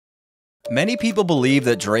Many people believe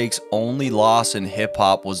that Drake's only loss in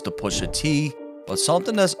hip-hop was to Pusha-T, but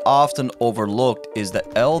something that's often overlooked is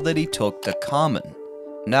the L that he took to Common.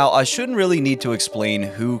 Now, I shouldn't really need to explain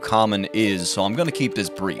who Common is, so I'm gonna keep this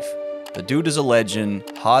brief. The dude is a legend,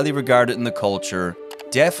 highly regarded in the culture,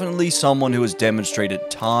 definitely someone who has demonstrated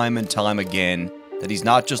time and time again that he's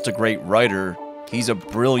not just a great writer, he's a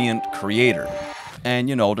brilliant creator. And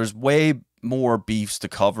you know, there's way more beefs to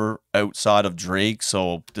cover outside of Drake,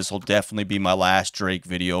 so this will definitely be my last Drake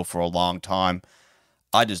video for a long time.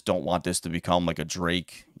 I just don't want this to become like a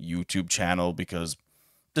Drake YouTube channel because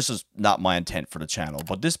this is not my intent for the channel.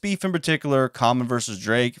 But this beef in particular, Common versus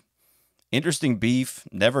Drake, interesting beef,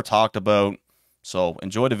 never talked about. So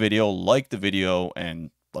enjoy the video, like the video, and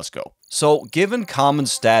let's go. So given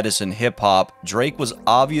Common's status in hip-hop, Drake was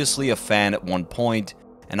obviously a fan at one point,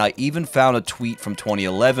 and I even found a tweet from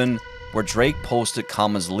 2011 where Drake posted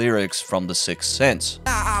Common's lyrics from The Sixth Sense.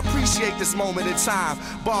 I appreciate this moment in time.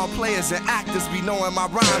 Ball players and actors be knowing my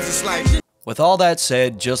rhymes. It's like... With all that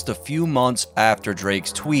said, just a few months after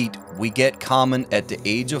Drake's tweet, we get Common at the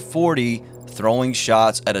age of 40 throwing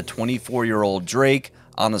shots at a 24-year-old Drake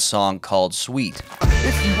on a song called Sweet.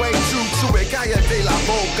 If you ain't true to it, Kaya de la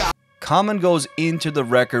Boca. Common goes into the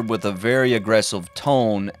record with a very aggressive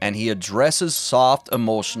tone, and he addresses soft,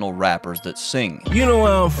 emotional rappers that sing. You know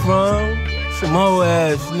where I'm from? Some hoe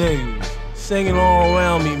ass niggas singing all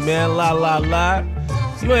around me, man. La la la.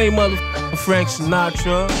 You ain't motherfucking Frank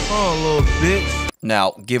Sinatra. Oh, little bitch.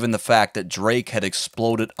 Now, given the fact that Drake had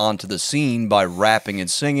exploded onto the scene by rapping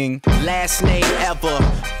and singing, last name ever,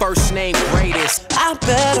 first name greatest, I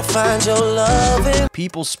better find your loving.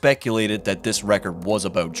 People speculated that this record was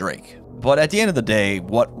about Drake. But at the end of the day,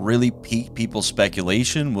 what really piqued people's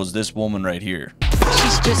speculation was this woman right here.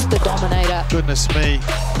 She's just the dominator. Goodness me,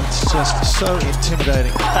 it's just so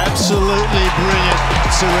intimidating. Absolutely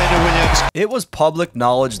brilliant, Serena Williams. It was public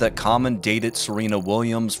knowledge that Common dated Serena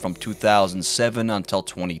Williams from 2007 until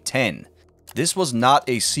 2010. This was not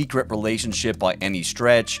a secret relationship by any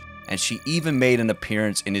stretch, and she even made an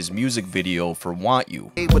appearance in his music video for Want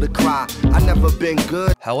You. Able to cry. I never been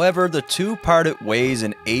good. However, the two parted ways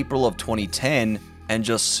in April of 2010, and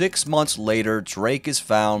just 6 months later, Drake is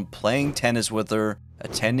found playing tennis with her,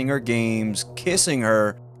 attending her games, kissing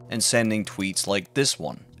her, and sending tweets like this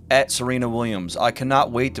one. At Serena Williams, I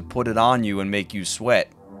cannot wait to put it on you and make you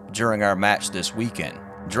sweat during our match this weekend.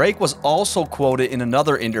 Drake was also quoted in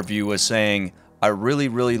another interview as saying, I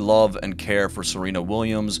really love and care for Serena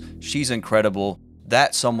Williams. She's incredible.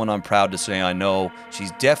 That's someone I'm proud to say I know.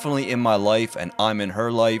 She's definitely in my life and I'm in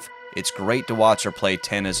her life. It's great to watch her play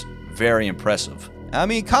tennis. Very impressive. I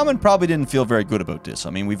mean, Common probably didn't feel very good about this.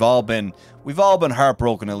 I mean, we've all been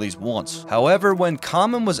heartbroken at least once. However, when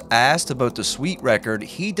Common was asked about the Sweet record,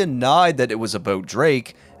 he denied that it was about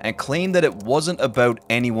Drake and claimed that it wasn't about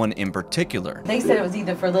anyone in particular. They said it was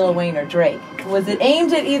either for Lil Wayne or Drake. Was it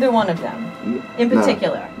aimed at either one of them in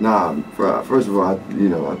particular? First of all,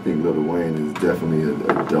 I think Lil Wayne is definitely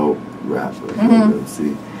a dope rapper,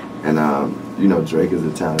 MC. And Drake is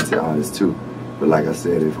a talented artist too. But like I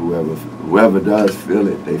said, if whoever does feel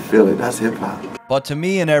it, they feel it. That's hip hop. But to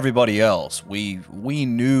me and everybody else, we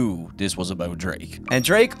knew this was about Drake. And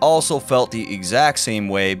Drake also felt the exact same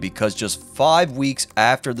way because just 5 weeks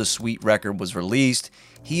after the Sweet record was released,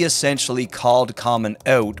 he essentially called Common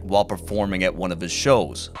out while performing at one of his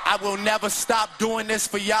shows. I will never stop doing this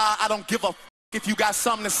for y'all. I don't give a if you got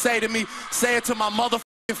something to say to me, say it to my motherfucking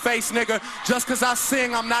face, nigga. Just cause I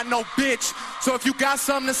sing, I'm not no bitch. So if you got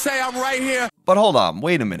something to say, I'm right here. But hold on,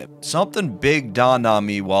 wait a minute. Something big dawned on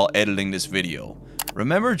me while editing this video.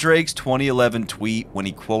 Remember Drake's 2011 tweet when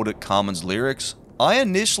he quoted Common's lyrics? I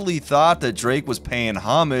initially thought that Drake was paying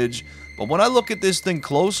homage, but when I look at this thing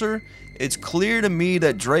closer, it's clear to me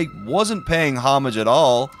that Drake wasn't paying homage at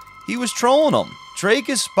all. He was trolling him. Drake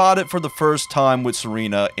is spotted for the first time with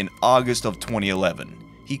Serena in August of 2011.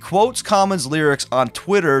 He quotes Common's lyrics on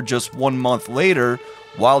Twitter just 1 month later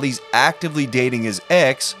while he's actively dating his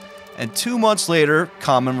ex, and 2 months later,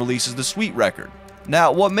 Common releases the Sweet record.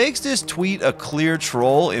 Now, what makes this tweet a clear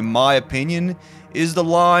troll, in my opinion, is the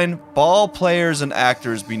line, ball players and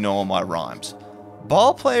actors be knowing my rhymes.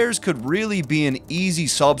 Ball players could really be an easy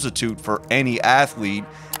substitute for any athlete,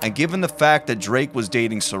 and given the fact that Drake was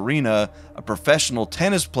dating Serena, a professional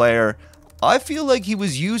tennis player, I feel like he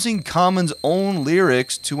was using Common's own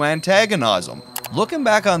lyrics to antagonize him. Looking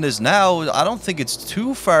back on this now, I don't think it's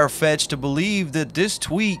too far-fetched to believe that this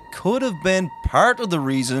tweet could have been part of the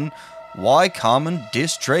reason why Common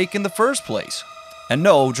dissed Drake in the first place. And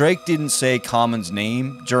no, Drake didn't say Common's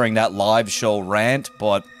name during that live show rant,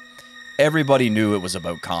 but everybody knew it was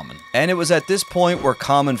about Common. And it was at this point where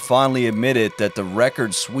Common finally admitted that the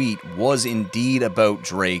record Sweet was indeed about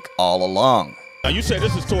Drake all along. Now you say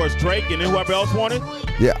this is towards Drake and then whoever else wanted?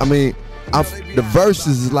 Yeah, I mean, the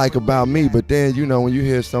verses is like about me, but then, you know, when you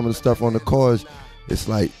hear some of the stuff on the chorus, it's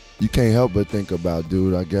like, you can't help but think about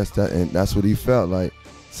dude, I guess and that's what he felt like.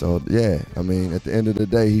 So yeah, I mean, at the end of the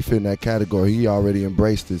day, he fit in that category. He already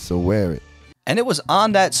embraced it, so wear it. And it was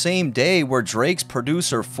on that same day where Drake's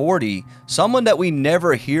producer 40, someone that we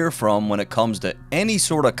never hear from when it comes to any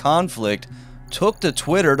sort of conflict, took to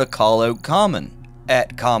Twitter to call out Common.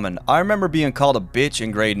 At Common, I remember being called a bitch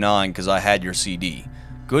in grade 9 because I had your CD.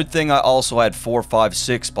 Good thing I also had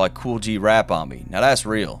 456 by Cool G Rap on me. Now that's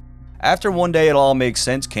real. After One Day It All Makes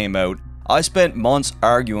Sense came out, I spent months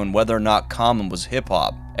arguing whether or not Common was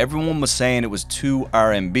hip-hop. Everyone was saying it was too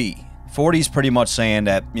R&B. 40's pretty much saying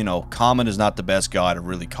that, you know, Common is not the best guy to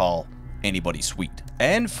really call anybody sweet.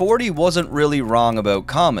 And 40 wasn't really wrong about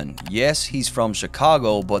Common. Yes, he's from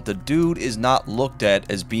Chicago, but the dude is not looked at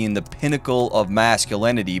as being the pinnacle of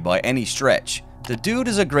masculinity by any stretch. The dude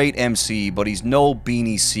is a great MC, but he's no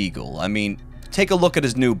Beanie Siegel. I mean, take a look at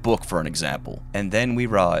his new book for an example. And Then We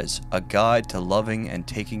Rise, A Guide to Loving and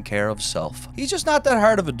Taking Care of Self. He's just not that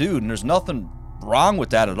hard of a dude, and there's nothing wrong with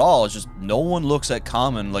that at all. It's just no one looks at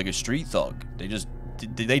Common like a street thug.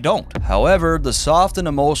 They don't. However, the soft and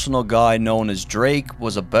emotional guy known as Drake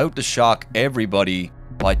was about to shock everybody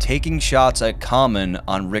by taking shots at Common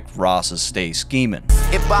on Rick Ross's Stay Schemin'.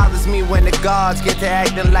 It bothers me when the gods get to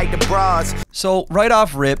acting like the broads. So right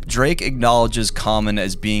off rip, Drake acknowledges Common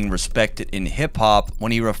as being respected in hip-hop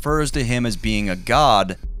when he refers to him as being a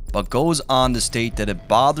god, but goes on to state that it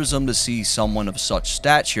bothers him to see someone of such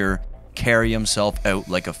stature carry himself out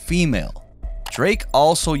like a female. Drake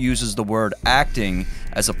also uses the word acting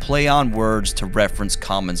as a play on words to reference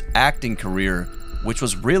Common's acting career, which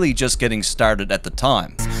was really just getting started at the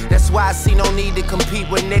time. That's why I see no need to compete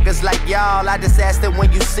with niggas like y'all. I just ask that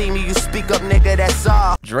when you see me, you speak up, nigga, that's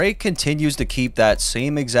all. Drake continues to keep that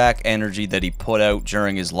same exact energy that he put out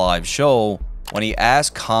during his live show when he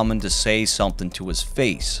asked Common to say something to his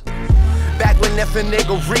face. Back when if a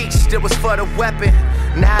nigga reached, it was for the weapon.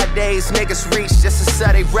 Nowadays, niggas reach just to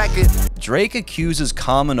sell they record. Drake accuses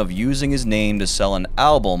Common of using his name to sell an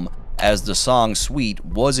album, as the song Sweet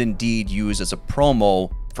was indeed used as a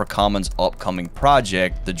promo for Common's upcoming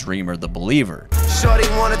project, The Dreamer, The Believer. Shorty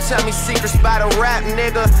wanna tell me secrets about a rap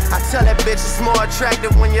nigga. I tell that bitch it's more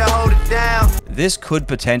attractive when you hold it down. This could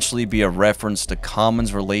potentially be a reference to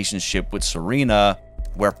Common's relationship with Serena,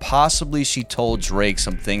 where possibly she told Drake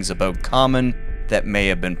some things about Common that may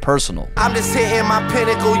have been personal. I'm just hitting my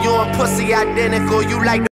pinnacle, you and pussy identical. You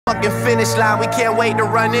like the fucking finish line, we can't wait to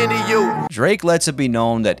run into you. Drake lets it be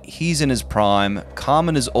known that he's in his prime,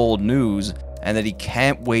 Common is old news, and that he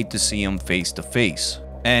can't wait to see him face to face.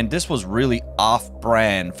 And this was really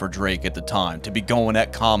off-brand for Drake at the time, to be going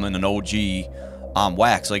at Common and OG on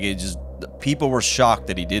wax. Like, it just, people were shocked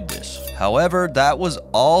that he did this. However, that was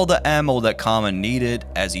all the ammo that Common needed,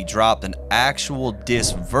 as he dropped an actual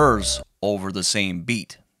diss verse over the same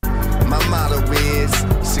beat. My motto is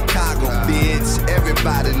Chicago, bitch.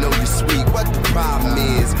 Everybody know you sweet. What the problem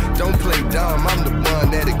is? Don't play dumb. I'm the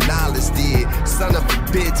one that acknowledged it. Son of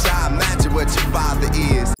a bitch, I imagine what your father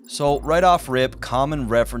is. So right off rip, Common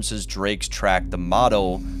references Drake's track The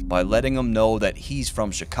Motto by letting him know that he's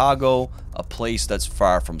from Chicago, a place that's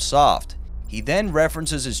far from soft. He then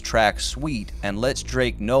references his track Sweet and lets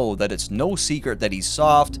Drake know that it's no secret that he's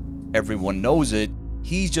soft, everyone knows it,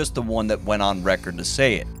 he's just the one that went on record to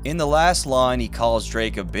say it. In the last line, he calls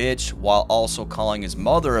Drake a bitch while also calling his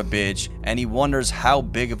mother a bitch, and he wonders how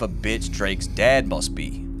big of a bitch Drake's dad must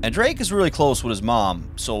be. And Drake is really close with his mom,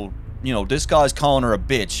 so, you know, this guy's calling her a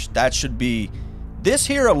bitch. That should be, this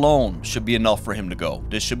here alone should be enough for him to go.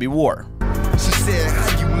 This should be war. She said,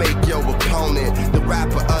 how you make your opponent the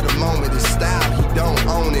rapper of the moment? His style, he don't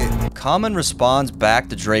own it. Common responds back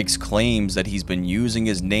to Drake's claims that he's been using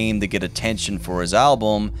his name to get attention for his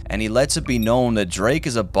album, and he lets it be known that Drake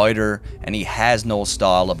is a biter and he has no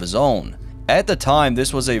style of his own. At the time,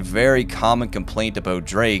 this was a very common complaint about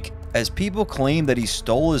Drake, as people claim that he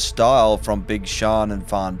stole his style from Big Sean and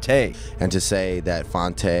Fonte. And to say that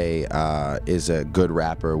Fonte is a good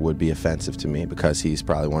rapper would be offensive to me, because he's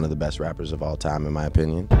probably one of the best rappers of all time, in my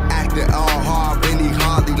opinion. Acting all hard when he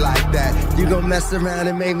hardly like that. You gon' mess around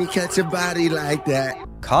and make me catch a body like that.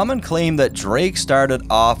 Common claimed that Drake started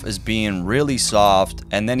off as being really soft,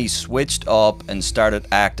 and then he switched up and started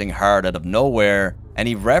acting hard out of nowhere, and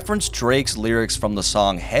he referenced Drake's lyrics from the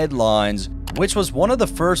song Headlines, which was one of the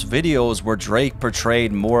first videos where Drake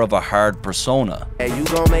portrayed more of a hard persona. Hey, you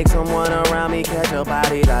gon' make someone around me catch a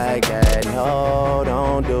body like that? No,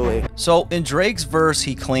 don't do it. So in Drake's verse,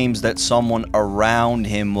 he claims that someone around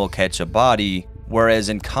him will catch a body, whereas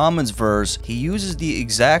in Common's verse, he uses the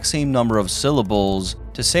exact same number of syllables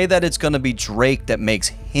to say that it's gonna be Drake that makes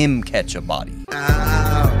him catch a body.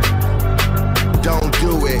 Don't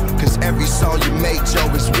do it, cause every song you make, Joe,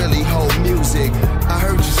 is really whole music. I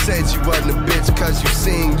heard you said you wasn't a bitch cause you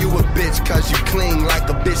sing, you a bitch cause you cling like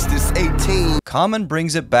a bitch that's 18. Common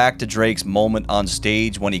brings it back to Drake's moment on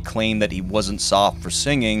stage when he claimed that he wasn't soft for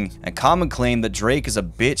singing, and Common claimed that Drake is a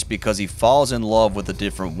bitch because he falls in love with a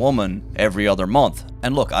different woman every other month.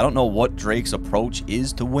 And look, I don't know what Drake's approach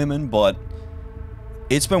is to women, but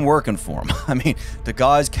it's been working for him. I mean, the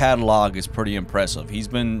guy's catalog is pretty impressive. He's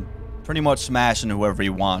been pretty much smashing whoever he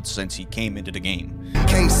wants since he came into the game.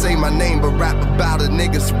 Can't say my name but rap about a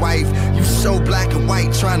nigga's wife. You so black and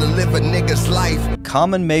white trying to live a nigga's life.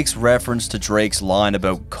 Common makes reference to Drake's line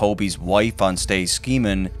about Kobe's wife on Stay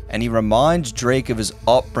Schemin', and he reminds Drake of his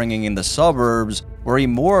upbringing in the suburbs, where he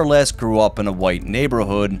more or less grew up in a white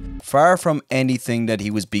neighborhood, far from anything that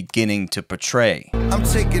he was beginning to portray. I'm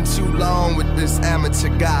taking too long with this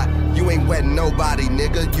amateur guy. You ain't wetting nobody,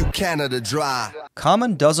 nigga. You Canada dry.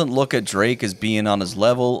 Common doesn't look at Drake as being on his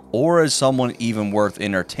level or as someone even worth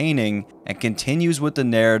entertaining, and continues with the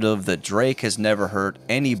narrative that Drake has never hurt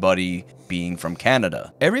anybody being from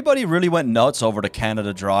Canada. Everybody really went nuts over the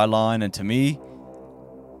Canada Dry line, and to me,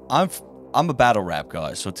 I'm a battle rap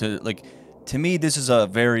guy, so to me this is a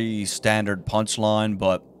very standard punchline,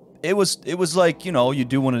 but it was like, you know, you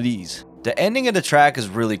do one of these. The ending of the track is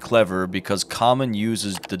really clever because Common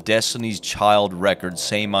uses the Destiny's Child record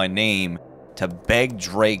Say My Name to beg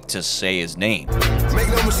Drake to say his name. Make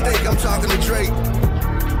no mistake, I'm talking to Drake. Say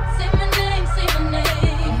my name, say my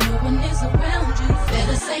name. No one is around you.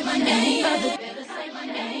 Better say my name. Better say my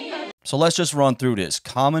name. So let's just run through this.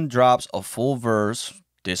 Common drops a full verse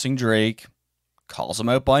dissing Drake, calls him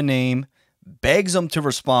out by name, begs him to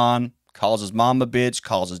respond, calls his mom a bitch,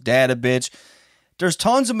 calls his dad a bitch. There's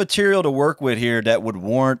tons of material to work with here that would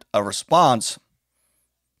warrant a response.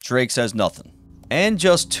 Drake says nothing. And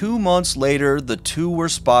just 2 months later, the two were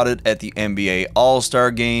spotted at the NBA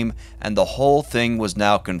All-Star Game, and the whole thing was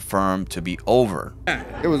now confirmed to be over.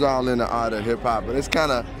 It was all in the art of hip-hop, but it's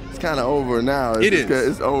kind of over now.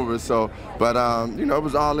 It's over, so, but you know, it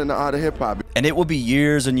was all in the art of hip-hop. And it will be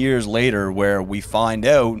years and years later where we find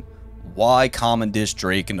out why Common dissed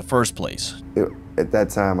Drake in the first place. At that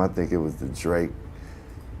time, I think it was the Drake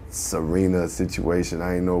Serena situation.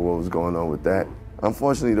 I didn't know what was going on with that.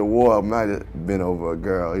 Unfortunately, the war might have been over a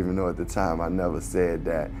girl, even though at the time I never said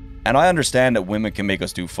that. And I understand that women can make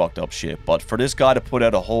us do fucked up shit, but for this guy to put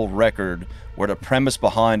out a whole record where the premise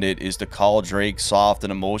behind it is to call Drake soft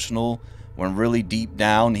and emotional, when really deep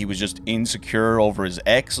down he was just insecure over his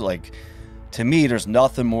ex, like, to me, there's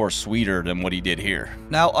nothing more sweeter than what he did here.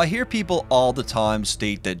 Now, I hear people all the time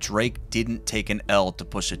state that Drake didn't take an L to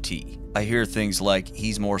Pusha-T. I hear things like,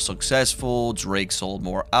 he's more successful, Drake sold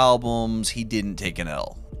more albums, he didn't take an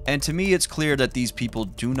L. And to me, it's clear that these people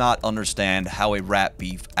do not understand how a rap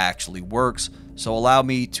beef actually works, so allow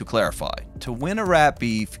me to clarify. To win a rap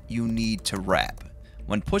beef, you need to rap.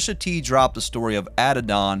 When Pusha-T dropped the story of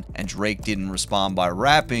Adidon and Drake didn't respond by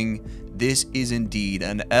rapping, this is indeed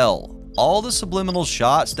an L. All the subliminal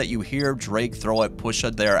shots that you hear Drake throw at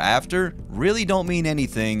Pusha thereafter really don't mean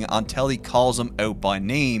anything until he calls him out by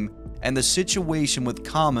name, and the situation with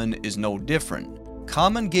Common is no different.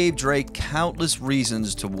 Common gave Drake countless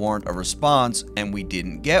reasons to warrant a response, and we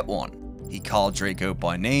didn't get one. He called Drake out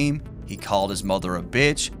by name, he called his mother a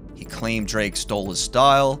bitch, he claimed Drake stole his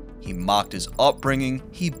style, he mocked his upbringing,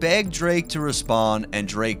 he begged Drake to respond, and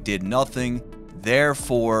Drake did nothing.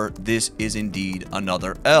 Therefore, this is indeed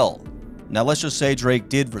another L. Now let's just say Drake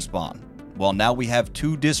did respond. Well, now we have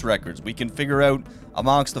two diss records. We can figure out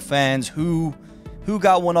amongst the fans who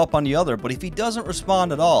got one up on the other, but if he doesn't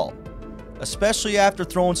respond at all, especially after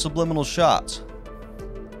throwing subliminal shots,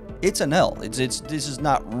 it's an L. This is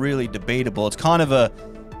not really debatable. It's kind of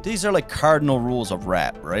these are like cardinal rules of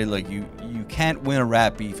rap, right? Like you can't win a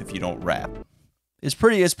rap beef if you don't rap. It's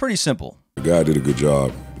pretty simple. The guy did a good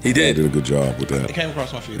job. He did. He did a good job with that. It came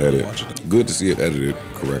across my feed. Good to see it edited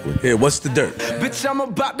correctly. Yeah, what's the dirt? Bitch, I'm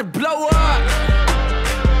about to blow up.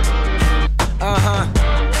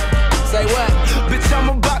 Say what? Bitch,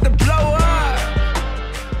 I'm about to blow up.